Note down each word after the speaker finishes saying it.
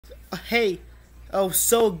Hey,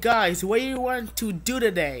 so guys, what do you want to do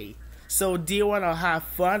today? So do you want to have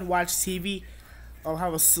fun, watch TV, or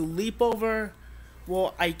have a sleepover?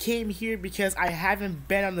 Well, I came here because I haven't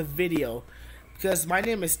been on the video. Because my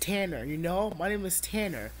name is Tanner, my name is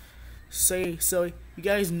Tanner. So you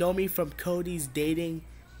guys know me from Cody's dating.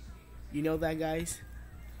 You know that, guys?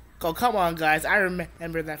 Oh, come on, guys. I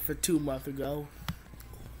remember that for 2 months ago.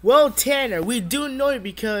 Well, Tanner, we do know you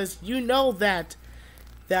because you know that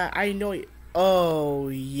I know you. Oh,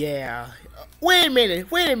 yeah. Wait a minute.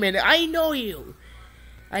 I know you.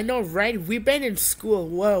 I know, right? We've been in school.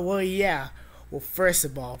 Well, yeah. Well, first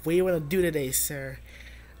of all, what do you want to do today, sir?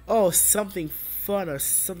 Oh, something fun or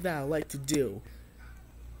something I like to do.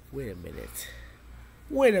 Wait a minute.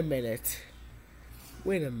 Wait a minute.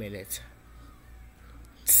 Wait a minute.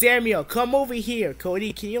 Samuel, come over here.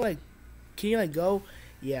 Cody, can you go?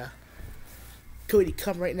 Yeah. Cody,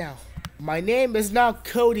 come right now. My name is not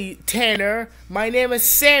Cody Tanner. My name is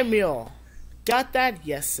Samuel. Got that?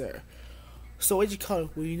 Yes, sir. So what you call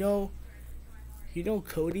it? Well,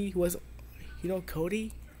 Cody was,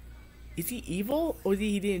 Cody? Is he evil or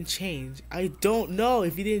he didn't change? I don't know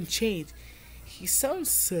if he didn't change. He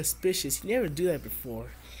sounds suspicious. He never do that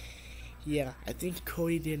before. Yeah, I think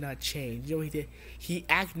Cody did not change. You know what he did? He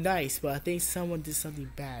act nice, but I think someone did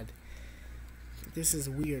something bad. This is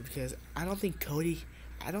weird because I don't think Cody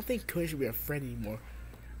should be a friend anymore.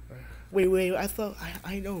 Wait,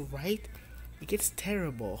 I know, right? It gets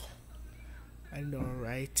terrible. I know,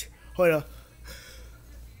 right? Hold on.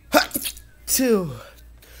 Two.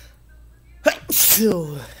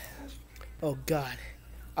 Oh God.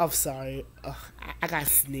 I'm sorry. I got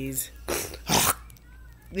sneeze.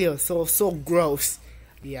 So gross.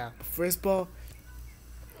 Yeah. First of all,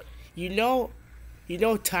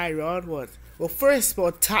 Tyrone was. Well, first of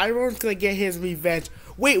all, Tyrone's gonna get his revenge.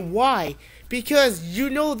 Wait, why? Because you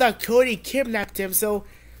know that Cody kidnapped him, so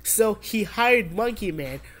he hired Monkey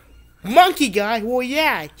Man. Monkey Guy? Well,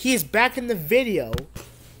 yeah, he's back in the video.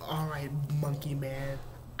 Alright, Monkey Man.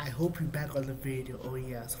 I hope you're back on the video. Oh,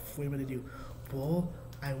 yeah, so what are you gonna do? Well,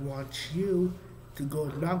 I want you to go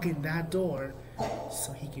knock in that door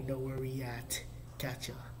so he can know where we at.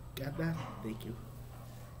 Gotcha. Got that? Thank you.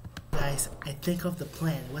 Guys, I think of the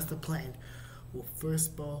plan. What's the plan? Well,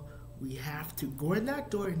 first of all, we have to go in that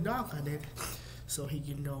door and knock on it so he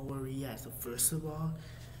can know where we at. So first of all,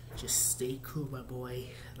 just stay cool, my boy.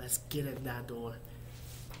 Let's get in that door.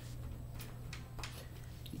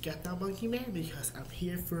 You got that, Monkey Man? Because I'm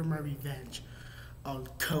here for my revenge on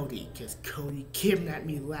Cody. Because Cody kidnapped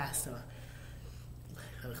me last time.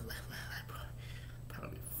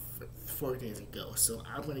 Probably 4 days ago. So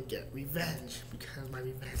I'm going to get revenge because my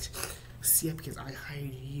revenge. See, because I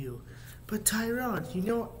hired you. But Tyrone,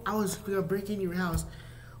 I was going to break in your house.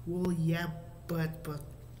 Well, yeah, but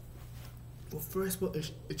well, first of all,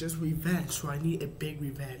 it's just revenge, so I need a big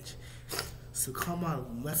revenge. So come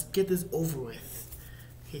on, let's get this over with.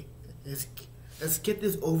 Okay, let's get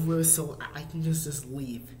this over with so I can just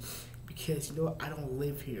leave. Because, I don't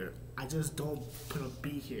live here. I just don't put a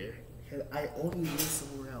B here. I only live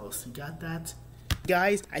somewhere else. You got that?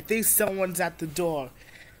 Guys, I think someone's at the door.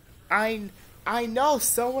 I know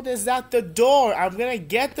someone is at the door. I'm gonna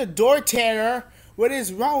get the door, Tanner. What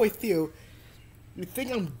is wrong with you? You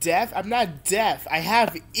think I'm deaf? I'm not deaf. I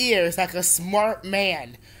have ears like a smart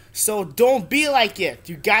man. So don't be like it.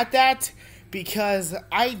 You got that? Because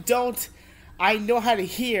I know how to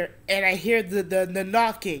hear, and I hear the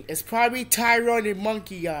knocking. It's probably Tyrone and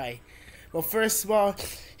Monkey Guy. Well, first of all,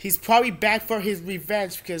 he's probably back for his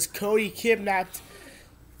revenge because Cody kidnapped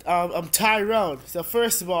Tyrone. So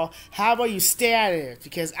first of all, how about you stay out of it?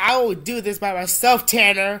 Because I will do this by myself,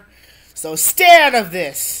 Tanner. So stay out of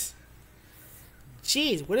this.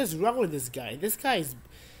 Jeez, what is wrong with this guy? This guy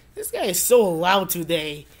is so loud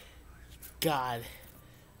today. God,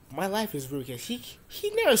 my life is ruined because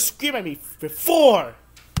he never screamed at me before.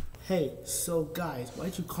 Hey, so guys,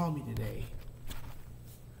 why'd you call me today?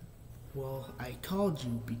 Well, I called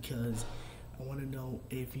you because I want to know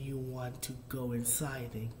if you want to go inside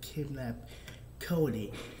and kidnap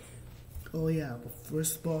Cody. Oh yeah, but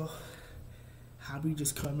first of all, how about you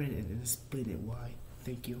just come in and explain it? Why?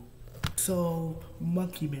 Thank you. So,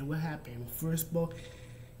 Monkey Man, what happened? First of all,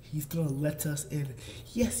 he's gonna let us in.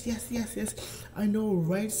 Yes. I know,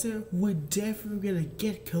 right, sir? We're definitely gonna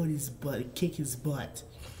get Cody's butt and kick his butt.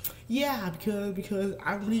 Yeah, because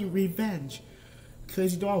I need revenge.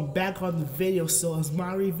 Because I'm back on the video, so it's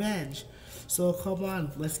my revenge. So come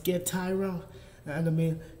on, let's get Tyrone.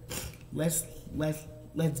 And let's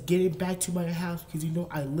get it back to my house because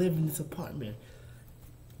I live in this apartment.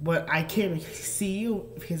 But I can't see you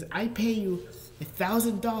because I pay you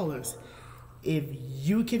 $1,000 if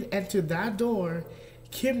you can enter that door,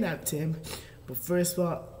 kidnap him. But first of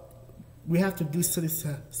all, we have to do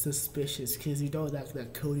something suspicious because you know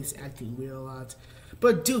that Cody's acting weird a lot.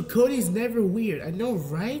 But dude, Cody's never weird. I know,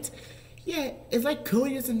 right? Yeah, it's like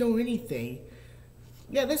Cody doesn't know anything.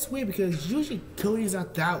 Yeah, that's weird because usually Cody's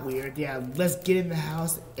not that weird. Yeah, let's get in the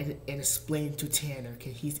house and explain to Tanner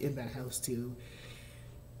because he's in that house too.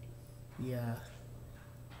 Yeah.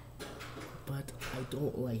 But I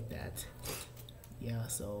don't like that. Yeah,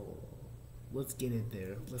 so let's get in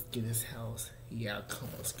there. Let's get his house. Yeah, come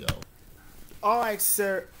on, let's go. Alright,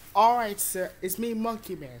 sir. Alright, sir. It's me,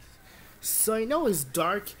 Monkey Man. So you know it's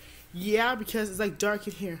dark? Yeah, because it's like dark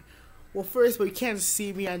in here. Well, first of all, you can't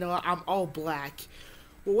see me. I know I'm all black.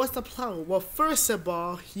 Well, what's the problem? Well, first of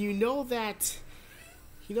all, you know it's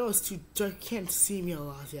too dark. You can't see me a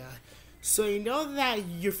lot, yeah. So you know that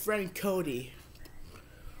your friend Cody.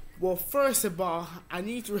 Well, first of all, I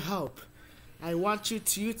need your help. I want you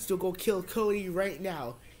to go kill Cody right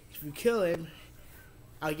now. If you kill him,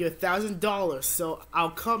 I'll give $1,000. So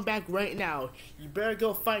I'll come back right now. You better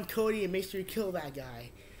go find Cody and make sure you kill that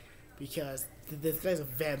guy, because this guy's a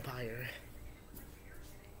vampire.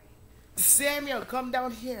 Samuel, come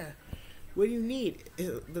down here. What do you need?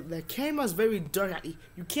 The camera's very dark.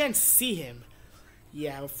 You can't see him.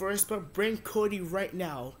 Yeah, but first, but bring Cody right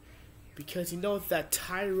now, because you know that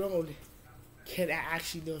Tyrone can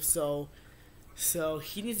actually know. So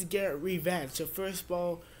he needs to get revenge. So first of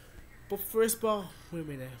all, wait a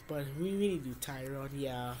minute. But we need to do Tyrone.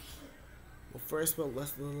 Yeah. Well, first of all,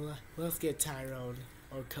 let's get Tyrone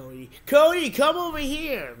or Cody. Cody, come over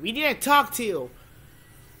here. We need to talk to you.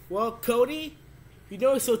 Well, Cody, you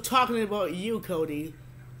know we're still talking about you, Cody.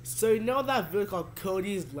 So you know that video called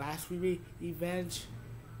Cody's Last Revenge?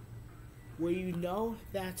 Well, you know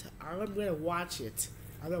that I'm gonna watch it.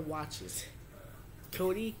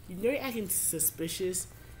 Cody, you know you're acting suspicious.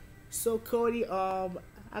 So Cody, I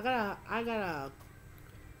got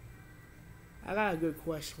a good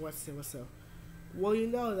question. What's up? Well, you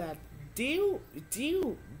know that do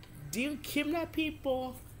you kidnap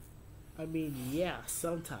people? I mean, yeah,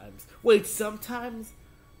 sometimes. Wait, sometimes?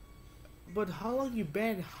 But how long you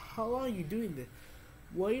been? How long you doing this?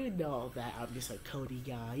 Well, you know that I'm just a Cody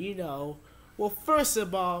guy, you know. Well, first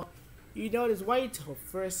of all, you know this. Why you told?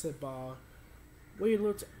 First of all,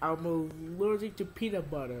 I'm allergic to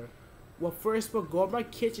peanut butter. Well, first of all, go in my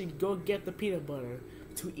kitchen, go get the peanut butter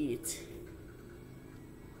to eat.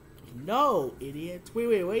 No, idiot.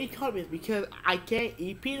 Wait, what are you calling me? Because I can't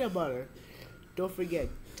eat peanut butter. Don't forget.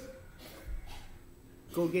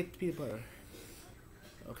 Go get the peanut butter.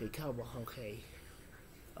 Okay, come on, okay.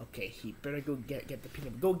 Okay, he better go get the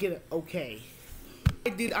peanut butter. Go get it, okay.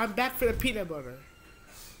 Hey, dude, I'm back for the peanut butter.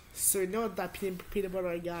 So you know that peanut butter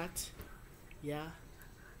I got? Yeah?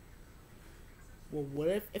 Well, what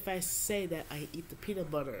if I say that I eat the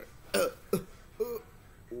peanut butter? I'm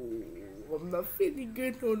not feeling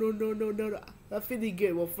good. No. Not feeling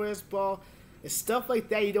good. Well, first of all, it's stuff like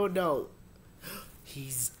that you don't know.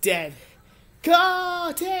 He's dead.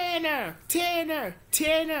 Go, Tanner!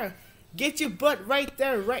 Get your butt right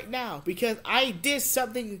there, right now, because I did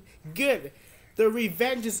something good. The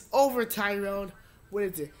revenge is over, Tyrone. What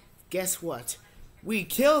is it? Guess what? We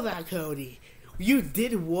killed that Cody. You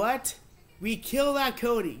did what? We killed that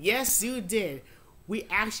Cody. Yes, you did. We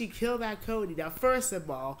actually killed that Cody. Now, first of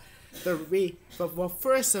all, that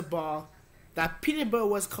peanut butter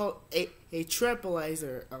was called a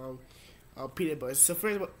tranquilizer. Peanut butter. So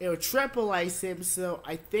first of all, it will tranquilize him. So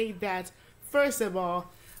I think that first of all,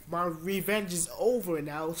 my revenge is over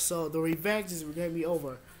now. So the revenge is gonna be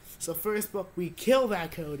over. So first of all, we kill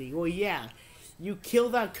that Cody. Well, yeah, you kill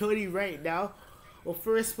that Cody right now. Well,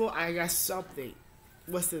 first of all, I got something.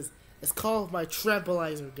 What's this? It's called my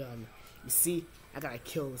tranquilizer gun. You see, I gotta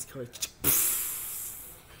kill this Cody.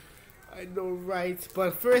 I know, right?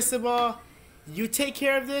 But first of all, you take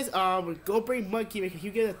care of this. Go bring Monkey Man.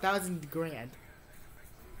 You get 1,000 grand.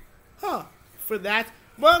 Huh? For that,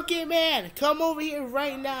 Monkey Man, come over here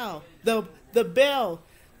right now. The bell,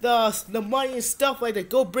 the money and stuff like that.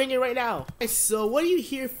 Go bring it right now. So what are you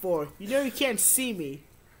here for? You know you can't see me.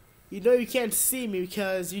 You know you can't see me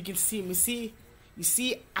because you can see me. See, you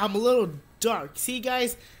see, I'm a little dark. See,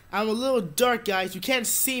 guys, I'm a little dark, guys. You can't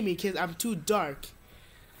see me because I'm too dark.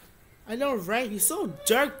 I know, right? He's so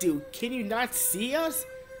dark, dude. Can you not see us?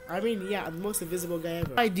 I mean, yeah, I'm the most invisible guy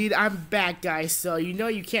ever. Alright, dude, I'm back, guys. So you know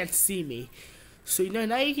you can't see me. So you know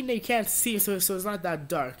now you can't see me. So it's not that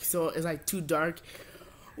dark. So it's like too dark.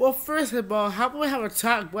 Well, first of all, how about we have a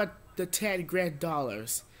talk about the $10 grand?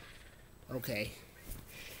 Okay.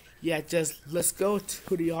 Yeah, just let's go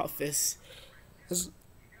to the office.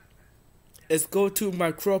 let's go to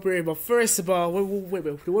my corporate. But first of all, wait, what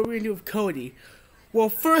are we gonna do with Cody? Well,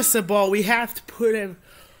 first of all, we have to put him.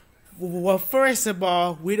 Well, first of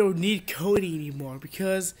all, we don't need Cody anymore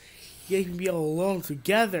because he can be alone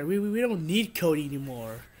together. We don't need Cody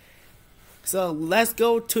anymore. So let's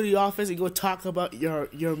go to the office and go talk about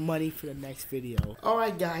your money for the next video.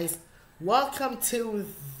 Alright guys, welcome to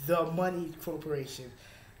the Money Corporation.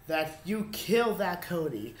 That you killed that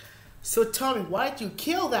Cody. So tell me, why did you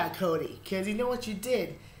kill that Cody? Because you know what you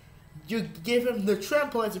did? You give him the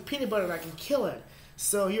trampoline and peanut butter that can kill him.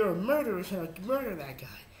 So you're a murderer trying to murder that guy.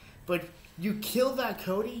 But you killed that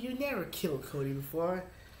Cody? You never killed Cody before.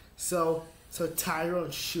 So Tyrone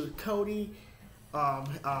shoot Cody.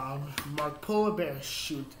 Mark Polar Bear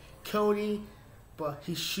shoot Cody, but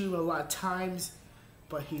he shoot a lot of times,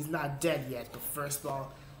 but he's not dead yet. But first of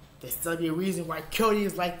all, there's still be a reason why Cody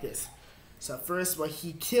is like this. So first of all,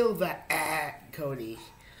 he killed that Cody.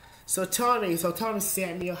 So tell me,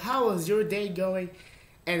 Samuel, how was your day going?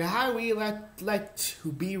 And how would you like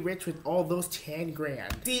to be rich with all those 10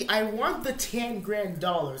 grand? See, I want the 10 grand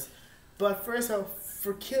dollars, but first of all,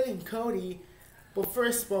 for killing Cody. But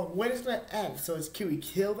first of all, when is it gonna end? So can we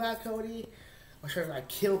kill that Cody? Or should I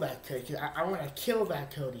kill that Cody? Cause I want to kill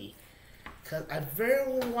that Cody. Cause I very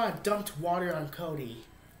well want to dump water on Cody.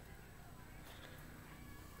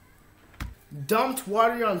 Dumped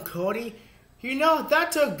water on Cody? You know,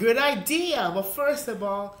 that's a good idea. But first of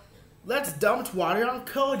all, let's dump water on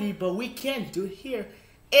Cody. But we can't do it here.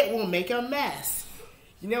 It will make a mess.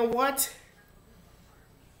 You know what?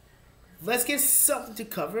 Let's get something to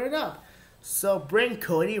cover it up. So bring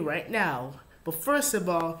Cody right now. But first of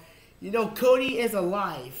all, you know Cody is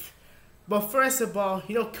alive. But first of all,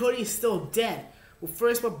 you know Cody is still dead. Well,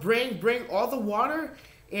 first of all, bring all the water,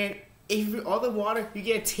 and if you bring all the water, you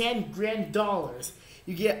get 10 grand dollars.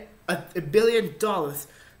 You get $1 billion.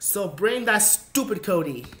 So bring that stupid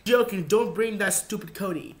Cody. Joking, don't bring that stupid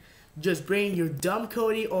Cody. Just bring your dumb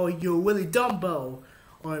Cody or your Willy Dumbo,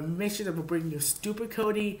 or make sure that we bring your stupid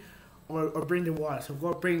Cody. Or bring the water. So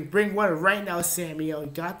go bring water right now, Samuel. You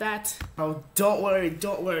got that? Oh, don't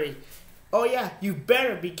worry. Oh yeah, you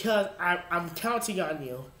better, because I'm counting on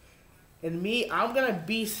you. And me, I'm gonna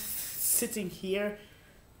be sitting here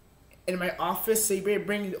in my office. So you better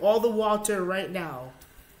bring all the water right now.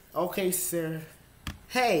 Okay, sir.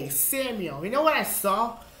 Hey, Samuel. You know what I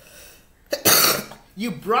saw?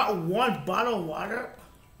 You brought one bottle of water.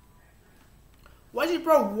 Why did you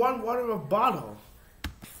bring one water of a bottle?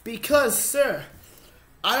 Because, sir,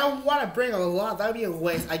 I don't want to bring a lot. That would be a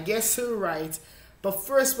waste. I guess you're right. But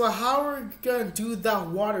first of all, how are we going to do that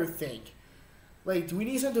water thing? Like, do we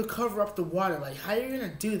need something to cover up the water? Like, how are you going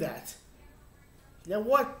to do that? You know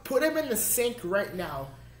what? Put him in the sink right now.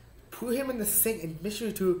 Put him in the sink and make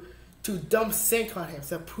sure to dump sink on him.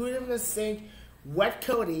 So put him in the sink, wet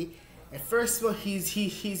Cody, and first of all,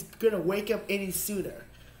 he's going to wake up any sooner.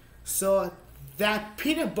 So that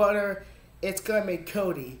peanut butter, it's gonna make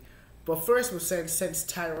Cody. But first of all, since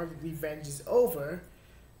Tyrone revenge is over,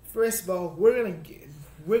 first of all, we're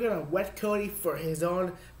gonna wet Cody for his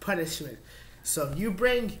own punishment. So you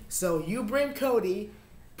bring Cody,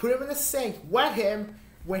 put him in the sink, wet him.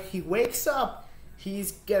 When he wakes up,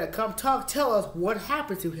 he's gonna tell us what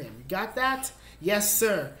happened to him. You got that? Yes,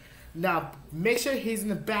 sir. Now make sure he's in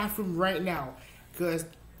the bathroom right now, because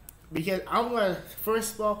I'm gonna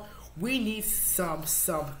first of all. We need some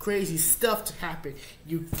crazy stuff to happen.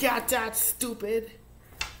 You got that, stupid?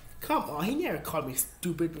 Come on, he never called me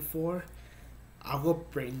stupid before. I will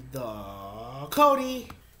bring the Cody.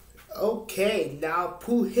 Okay, now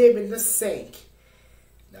put him in the sink.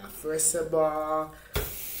 Now first of all,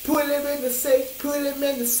 put him in the sink, put him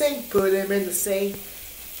in the sink, put him in the sink.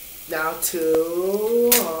 Now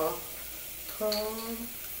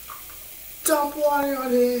dump water on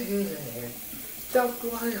him. Dump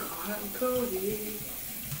water on Cody.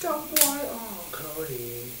 Dump water on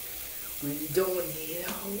Cody. We don't need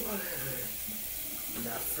our water.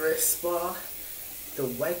 Now, first of all, the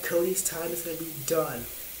wet Cody's time is going to be done.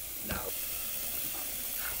 Now,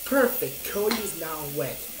 perfect. Cody's now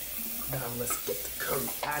wet. Now, let's get the Cody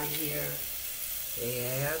out of here.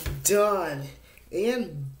 And done.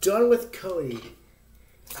 And done with Cody.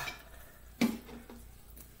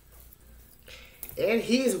 And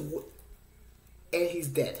he's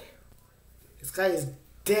dead. This guy is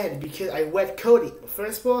dead because I wet Cody.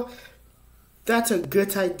 First of all, that's a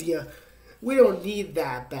good idea. We don't need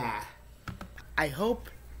that bad. I hope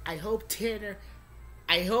Tanner,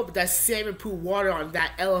 I hope that Salmon put water on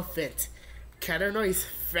that elephant. Cause I don't know, he's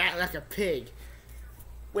fat like a pig.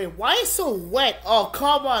 Wait, why is it so wet? Oh,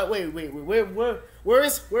 come on. Wait.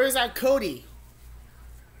 Where's that Cody?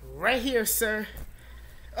 Right here, sir.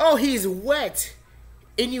 Oh, he's wet.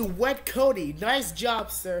 And you wet Cody. Nice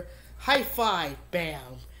job, sir. High five.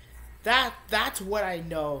 Bam. That's what I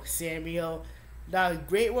know, Samuel. Now,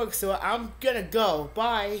 great work, so I'm gonna go.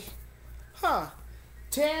 Bye. Huh.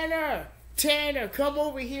 Tanner! Tanner, come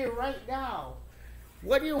over here right now.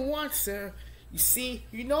 What do you want, sir? You see,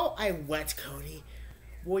 you know I wet Cody.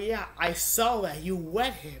 Well, yeah, I saw that. You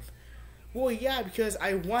wet him. Well, yeah, because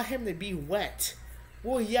I want him to be wet.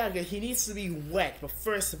 Well, yeah, he needs to be wet. But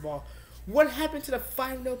first of all, what happened to the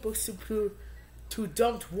 5 notebooks to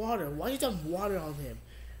dumped water? Why you dump water on him?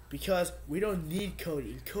 Because we don't need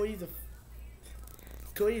Cody.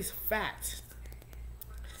 Cody's fat.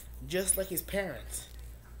 Just like his parents.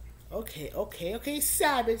 Okay,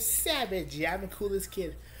 savage. Yeah, I'm the coolest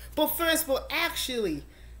kid. But first of all, actually,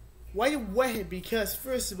 why you wet him? Because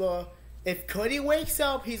first of all, if Cody wakes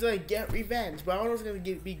up, he's gonna get revenge. But I don't know if it's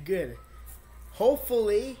gonna be good.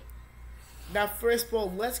 Hopefully. Now, first of all,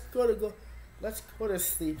 let's go to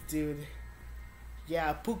sleep, dude.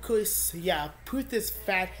 Yeah, put this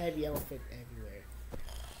fat, heavy elephant everywhere.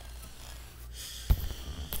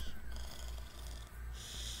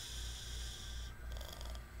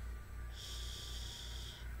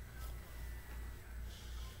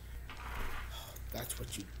 That's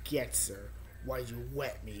what you get, sir. Why'd you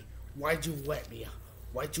wet me? Why'd you wet me?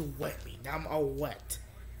 Now I'm all wet.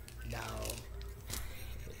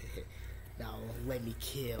 Now let me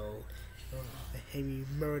kill. Let me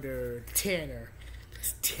murder Tanner.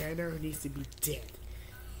 This Tanner needs to be dead.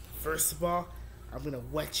 First of all, I'm gonna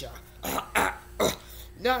wet ya.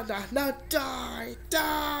 No, die.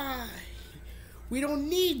 We don't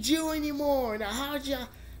need you anymore. Now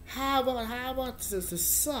how about to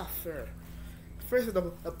suffer? First of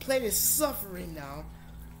all, the planet is suffering now.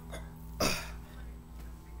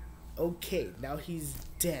 Okay, now he's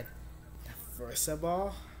dead. Now, first of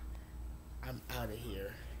all, I'm out of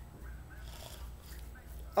here.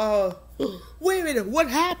 Wait a minute, what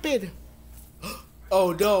happened?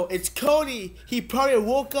 Oh no, it's Cody. He probably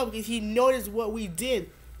woke up because he noticed what we did.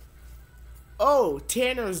 Oh,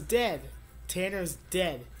 Tanner's dead.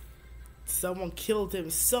 Someone killed him,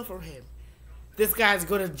 suffer him. This guy's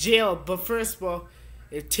going to jail, but first of all,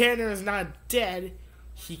 if Tanner is not dead,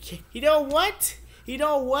 he can't. You know what? You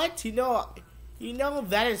know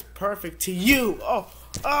that is perfect to you.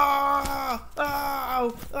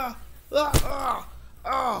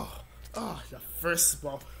 First of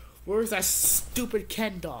all, where's that stupid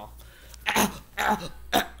Ken doll?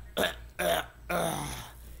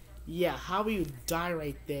 Yeah, how will you die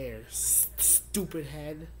right there, stupid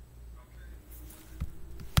head?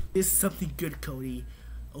 This is something good, Cody.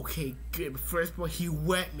 Okay, good. But first of all, he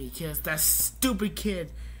wet me because that stupid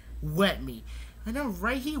kid wet me. I know,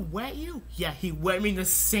 right? He wet you? Yeah, he wet me in the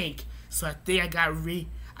sink. So I think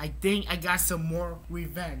I got some more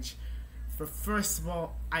revenge. For first of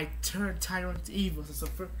all, I turned Tyrone to evil. So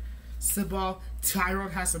first of all,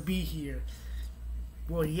 Tyrone has to be here.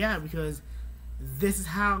 Well, yeah, because this is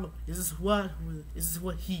what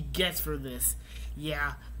he gets for this.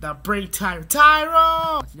 Yeah, now bring Tyrone.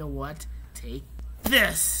 You know what? Take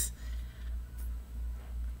this.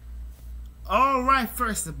 Alright,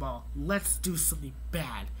 first of all, let's do something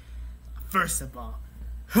bad. First of all,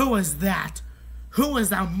 who is that? Who is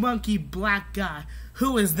that monkey black guy?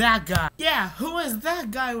 Who is that guy? Yeah, who is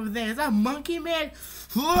that guy over there? Is that monkey man?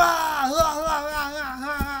 I'll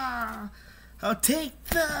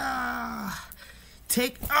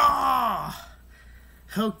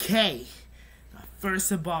okay.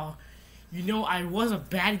 First of all, you know I was a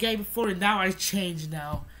bad guy before and now I changed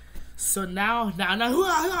now. So now.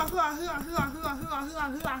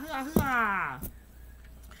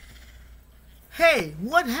 Hey,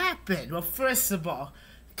 what happened? Well, first of all,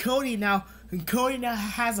 Cody now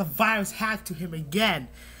has a virus hacked to him again.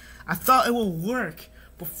 I thought it would work,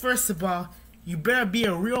 but first of all, you better be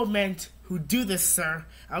a real man who do this, sir.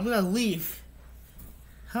 I'm gonna leave.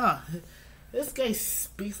 Huh? This guy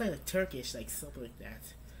speaks like a Turkish, like something like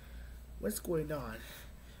that. What's going on?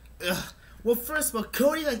 Ugh. Well, first of all,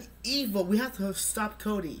 Cody's like evil. We have to stop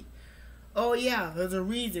Cody. Oh yeah, there's a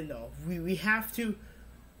reason though. We have to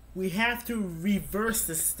reverse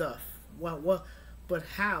this stuff. Well, but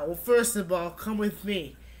how? Well, first of all, come with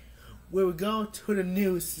me. We will go to the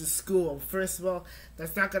news to school. First of all,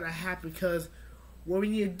 that's not gonna happen because what we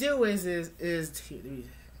need to do is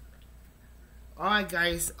alright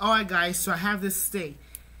guys, so I have this thing.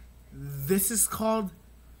 This is called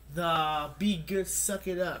the Be Good Suck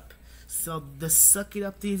It Up. So the suck it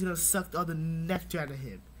up thing is gonna suck all the nectar out of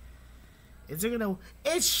him. Is it gonna?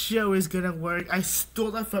 It sure is gonna work. I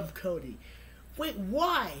stole that from Cody. Wait,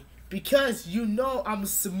 why? Because you know I'm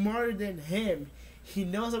smarter than him. He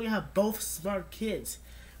knows that we have both smart kids.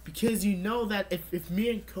 Because you know that if me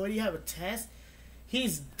and Cody have a test,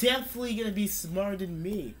 he's definitely going to be smarter than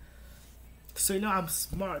me. So you know I'm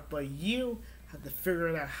smart, but you have to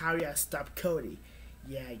figure out how you gotta stop Cody.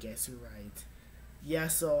 Yeah, I guess you're right. Yeah,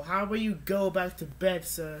 so how about you go back to bed,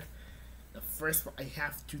 sir? The first one I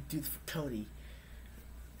have to do for Cody.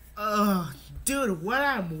 Ugh, dude, when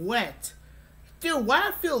I'm wet. Dude, why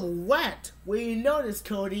I feel wet? Well, you notice,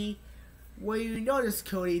 Cody.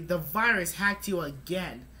 The virus hacked you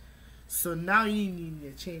again. So now you need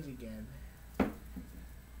to change again.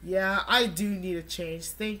 Yeah, I do need a change.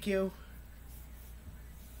 Thank you.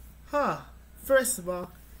 Huh. First of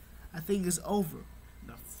all, I think it's over.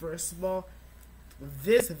 Now, first of all,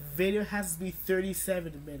 this video has to be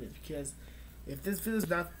 37 minutes because if this video is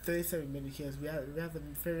not 37 minutes, because we have to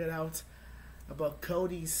figure it out about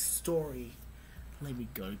Cody's story. Let me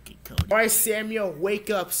go get Cody. Alright, Samuel,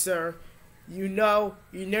 wake up, sir. You know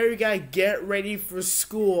you gotta get ready for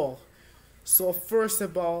school. So first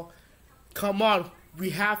of all, come on,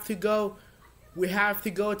 we have to go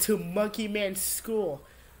to Monkey Man's school.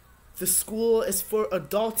 The school is for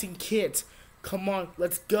adults and kids. Come on,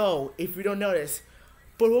 let's go. If you don't notice,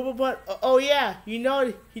 but oh yeah, you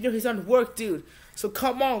know he's on work, dude. So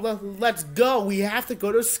come on, let's go. We have to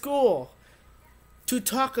go to school to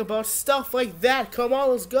talk about stuff like that. Come on,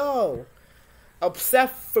 let's go.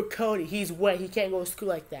 Except for Cody, he's wet. He can't go to school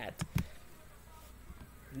like that.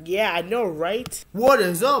 Yeah, I know, right? What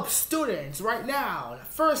is up, students? Right now,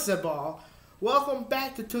 first of all, welcome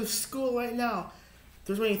back to school right now.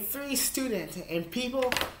 There's only 3 students, and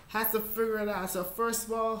people have to figure it out. So first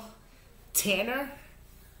of all, Tanner,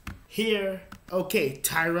 here. Okay,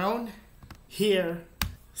 Tyrone, here.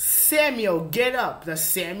 Samuel, get up. That's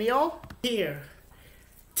Samuel, here.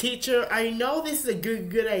 Teacher, I know this is a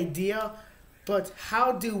good idea, but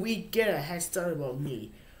how do we get a head start about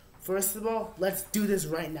me? First of all, let's do this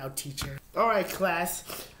right now, teacher. Alright, class.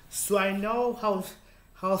 So I know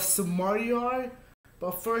how smart you are.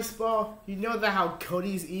 But first of all, you know that how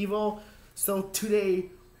Cody's evil. So today,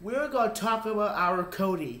 we're going to talk about our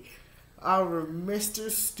Cody. Our Mr.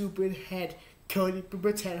 Stupid Head. Cody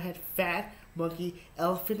Pretend Head, fat, monkey,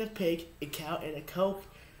 elephant, a pig, a cow, and a coke.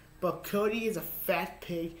 But Cody is a fat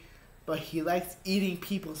pig, but he likes eating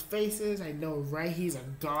people's faces. I know, right? He's a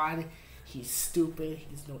god. He's stupid. He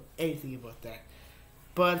doesn't know anything about that.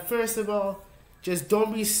 But first of all, just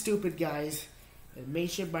don't be stupid, guys. And make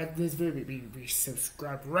sure by this video be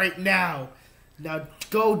subscribed right now. Now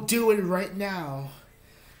go do it right now.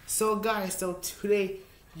 So guys, so today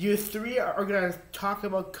you 3 are gonna talk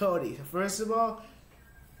about Cody. First of all,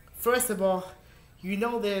 you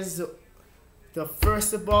know there's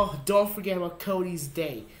first of all, don't forget about Cody's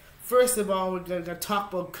day. First of all, we're gonna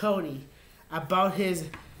talk about Cody, about his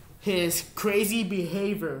crazy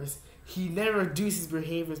behaviors. He never does his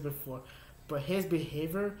behaviors before, but his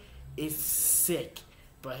behavior is sick.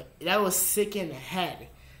 But that was sick in the head.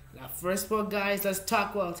 Now, first of all, guys, let's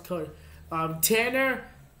talk about Cody. Tanner,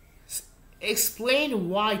 explain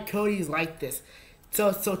why Cody's like this.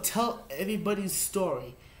 So tell everybody's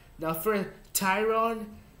story. Now, first, Tyrone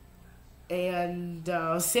and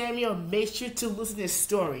Samuel, make sure to listen to his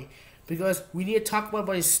story because we need to talk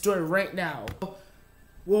about his story right now.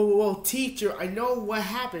 Whoa, teacher, I know what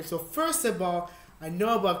happened. So first of all, I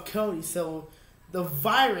know about Cody. So the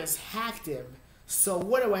virus hacked him. So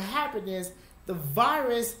what happened is the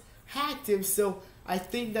virus hacked him. So I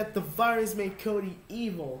think that the virus made Cody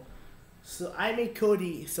evil. So I made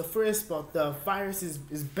Cody. So first of all, the virus is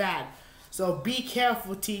bad. So be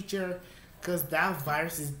careful, teacher, because that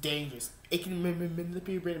virus is dangerous. It can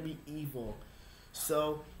manipulate and be evil.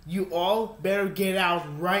 So you all better get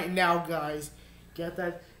out right now, guys. Get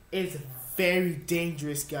that? It's very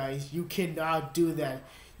dangerous, guys. You cannot do that.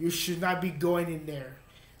 You should not be going in there.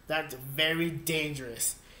 That's very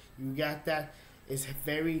dangerous. You got that? It's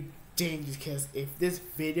very dangerous because if this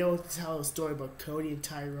video tells a story about Cody and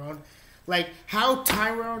Tyrone, like how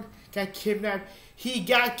Tyrone got kidnapped, he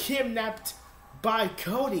got kidnapped by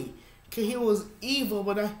Cody because he was evil,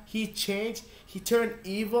 but he changed. He turned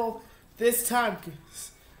evil this time,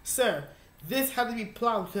 sir. This had to be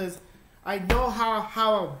planned because I know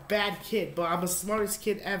how a bad kid, but I'm the smartest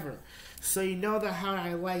kid ever. So you know that how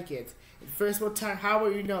I like it. And first of all, how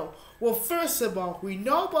will you know? Well, first of all, we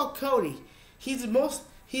know about Cody. He's the most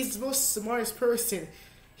smartest person.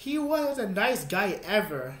 He was a nice guy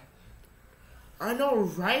ever. I know,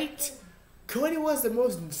 right? Cody was the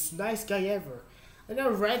most nice guy ever. I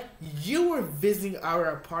know, right? You were visiting our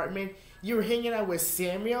apartment. You were hanging out with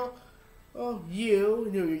Samuel. Oh, you're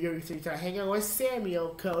hanging out with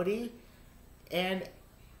Samuel, Cody, and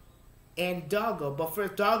Doggo. But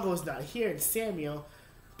first, Doggo's not here, and Samuel.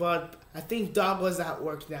 But I think Doggo's at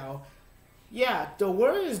work now. Yeah,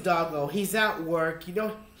 where is Doggo? He's at work. You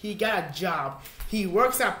know, he got a job. He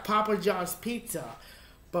works at Papa John's Pizza.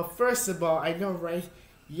 But first of all, I know, right?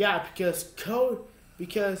 Yeah, because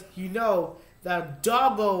you know that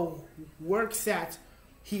Doggo works at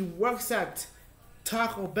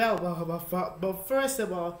Taco Bell. But first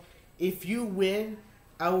of all, if you win,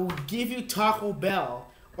 I will give you Taco Bell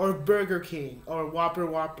or Burger King or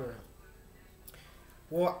Whopper.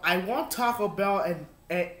 Well, I want Taco Bell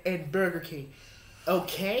and Burger King.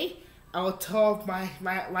 Okay? I will tell my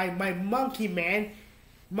monkey man.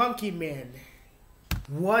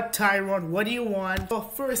 What, Tyrone? What do you want? Well,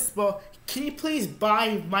 first of all, can you please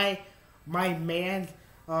buy my man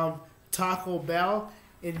Taco Bell,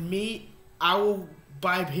 and me, I will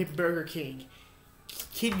buy him Burger King.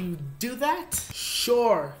 Can you do that?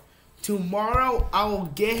 Sure. Tomorrow I will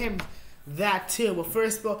get him that too. But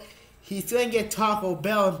first of all, he's gonna get Taco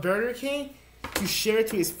Bell and Burger King to share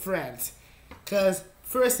to his friends. Cause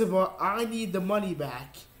first of all, I need the money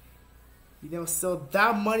back. You know, so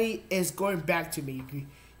that money is going back to me.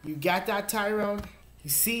 You got that, Tyrone? You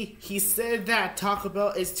see, he said that Taco Bell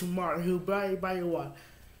is tomorrow. He'll buy you one.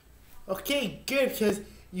 Okay, good, cause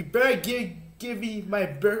you better give me my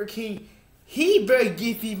Burger King. He better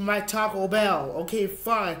give me my Taco Bell. Okay,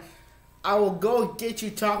 fine. I will go get you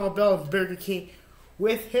Taco Bell and Burger King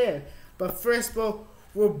with him. But first of all,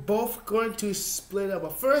 we're both going to split up.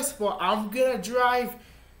 But first of all, I'm gonna drive.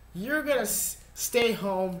 You're gonna stay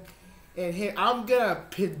home, and I'm gonna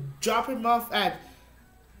drop him off at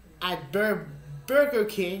Burger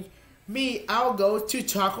King. Me, I'll go to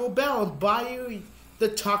Taco Bell and buy you the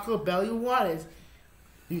Taco Bell you wanted.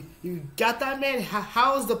 You got that, man?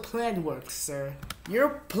 How's the plan work, sir?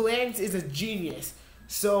 Your plan is a genius.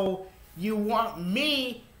 So you want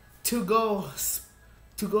me to go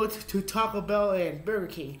to Taco Bell and Burger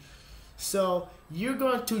King. So you're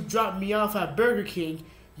going to drop me off at Burger King.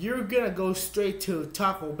 You're gonna go straight to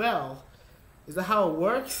Taco Bell. Is that how it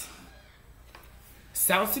works?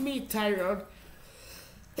 Sounds to me, Tyrone.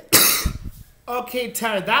 Okay,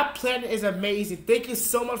 Tyrone, that plan is amazing. Thank you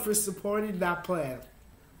so much for supporting that plan.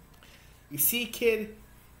 You see, kid,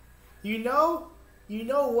 you know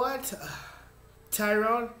what,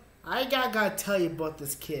 Tyrone, I gotta tell you about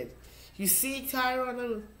this kid. You see,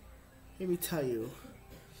 Tyrone, let me tell you.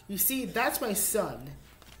 You see, that's my son.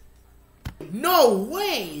 No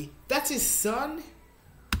way! That's his son?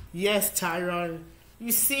 Yes, Tyrone.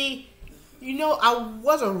 You see, you know, I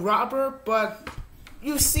was a robber, but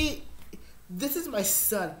you see, this is my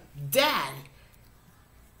son. Dad,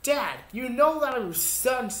 you know that I'm your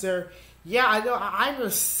son, sir. Yeah, I know. I'm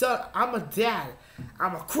your son. I'm a dad.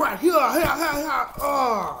 I'm a cry.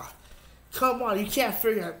 Oh, come on. You can't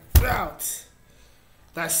figure it out.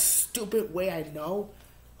 That stupid way, I know.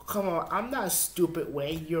 Come on. I'm not a stupid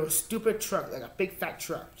way. You're a stupid truck, like a big fat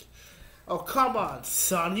truck. Oh, come on,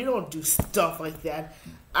 son. You don't do stuff like that.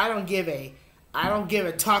 I don't give a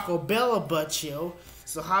Taco Bell about you.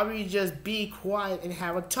 So how about you just be quiet and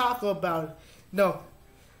have a taco about it? No.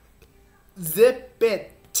 Zip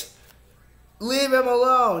it. Leave him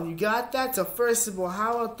alone. You got that? So first of all,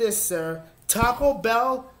 how about this, sir? Taco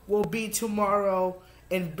Bell will be tomorrow,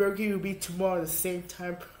 and Burger King will be tomorrow at the same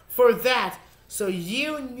time. For that, so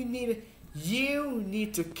you need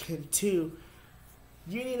to continue.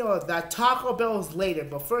 You need to know that Taco Bell is later.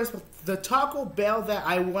 But first, the Taco Bell that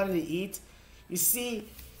I wanted to eat, you see,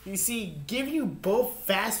 giving you both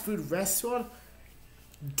fast food restaurants.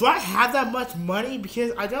 Do I have that much money?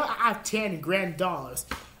 Because I don't have $10 grand.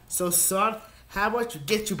 So, son, how about you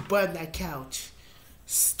get your butt on that couch?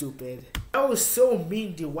 Stupid. That was so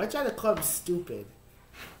mean, dude. Why'd you have to call him stupid?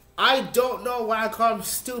 I don't know why I call him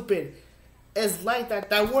stupid. It's like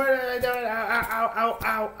that word,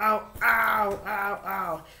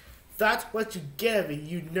 ow. That's what you get me,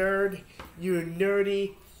 you nerd. You're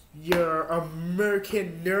nerdy. You're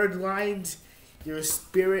American nerd lines. You're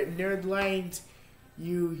Spirit nerd lines.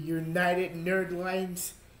 You United nerd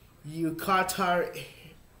lines. You Qatar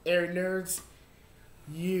Air nerds.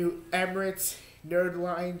 You Emirates nerd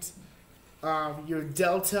lines. Your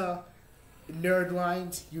Delta nerd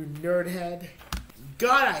lines. You nerdhead.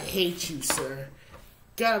 God, I hate you, sir.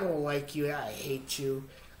 God, I don't like you. I hate you.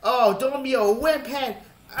 Oh, don't be a whiphead.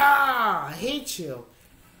 I hate you.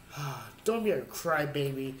 Don't be a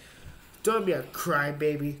crybaby. Don't be a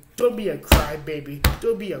crybaby. Don't be a crybaby.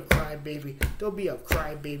 Don't be a crybaby. Don't be a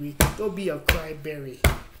crybaby. Don't be a crybaby.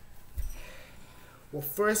 Well,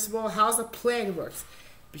 first of all, how's the plan works?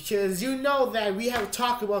 Because you know that we have to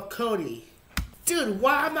talk about Cody. Dude,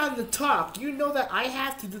 why am I on the talk? You know that I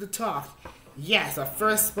have to do the talk. Yes,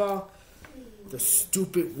 first of all, the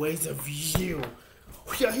stupid ways of you.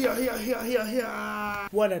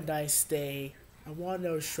 What a nice day. I want to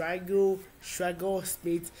know, should I go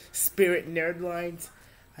meet Spirit Nerdlines?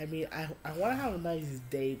 I mean, I want to have a nice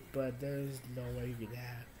date, but there's no way you can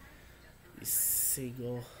have a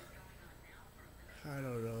single. I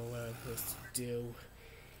don't know what I'm supposed to do.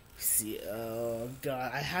 See, oh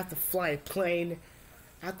god, I have to fly a plane.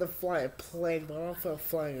 But I don't know if I'm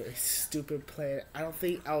flying a stupid plane. I don't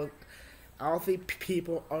think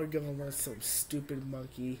people are gonna let some stupid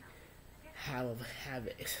monkey have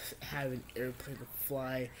an airplane to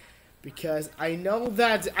fly, because I know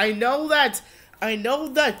that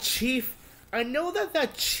Chief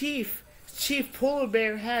Polar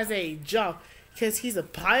Bear has a job, because he's a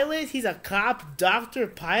pilot, he's a cop, doctor,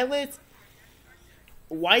 pilot,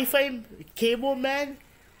 Wi-Fi cable man.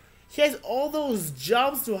 He has all those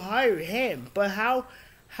jobs to hire him, but how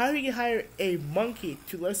do you hire a monkey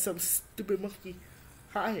to let some stupid monkey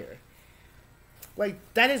hire? Like,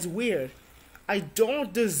 that is weird. I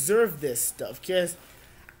don't deserve this stuff, because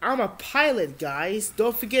I'm a pilot, guys.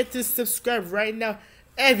 Don't forget to subscribe right now.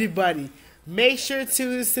 Everybody, make sure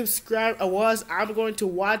to subscribe, otherwise I'm going to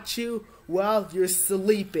watch you while you're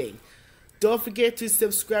sleeping. Don't forget to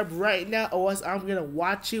subscribe right now, or else I'm gonna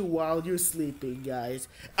watch you while you're sleeping, guys.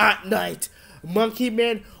 At night, Monkey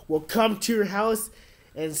Man will come to your house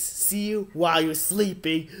and see you while you're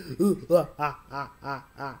sleeping. Well,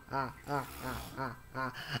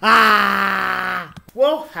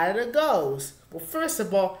 how did it go? Well, first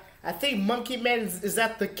of all, I think Monkey Man is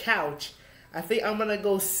at the couch. I think I'm gonna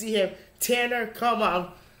go see him. Tanner, come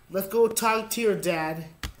on. Let's go talk to your dad.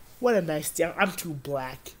 What a nice day. I'm too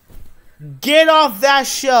black. Get off that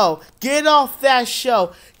show! Get off that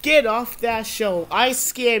show! Get off that show! I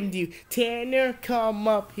scammed you. Tanner, come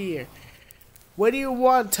up here. What do you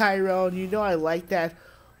want, Tyrone? You know I like that.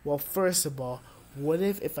 Well, first of all, what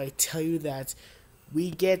if I tell you that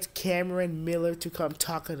we get Cameron Miller to come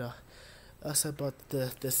talk to us about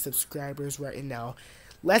the subscribers right now?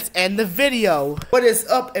 Let's end the video. What is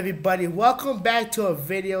up, everybody? Welcome back to a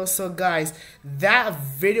video. So, guys, that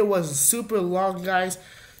video was super long, guys.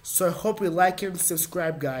 So I hope you like and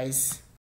subscribe, guys.